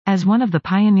As one of the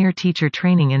pioneer teacher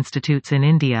training institutes in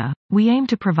India, we aim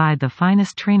to provide the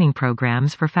finest training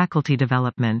programs for faculty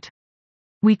development.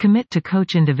 We commit to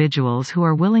coach individuals who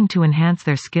are willing to enhance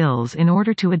their skills in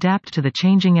order to adapt to the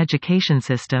changing education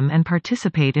system and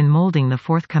participate in molding the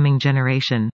forthcoming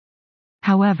generation.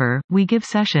 However, we give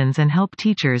sessions and help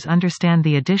teachers understand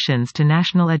the additions to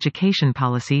National Education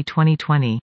Policy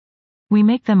 2020. We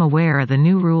make them aware of the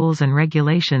new rules and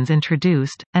regulations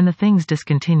introduced, and the things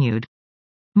discontinued.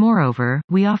 Moreover,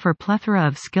 we offer plethora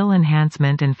of skill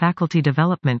enhancement and faculty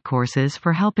development courses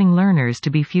for helping learners to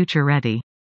be future-ready.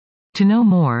 To know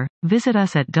more, visit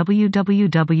us at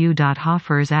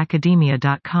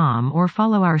www.hofarsacademia.com or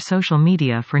follow our social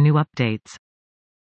media for new updates.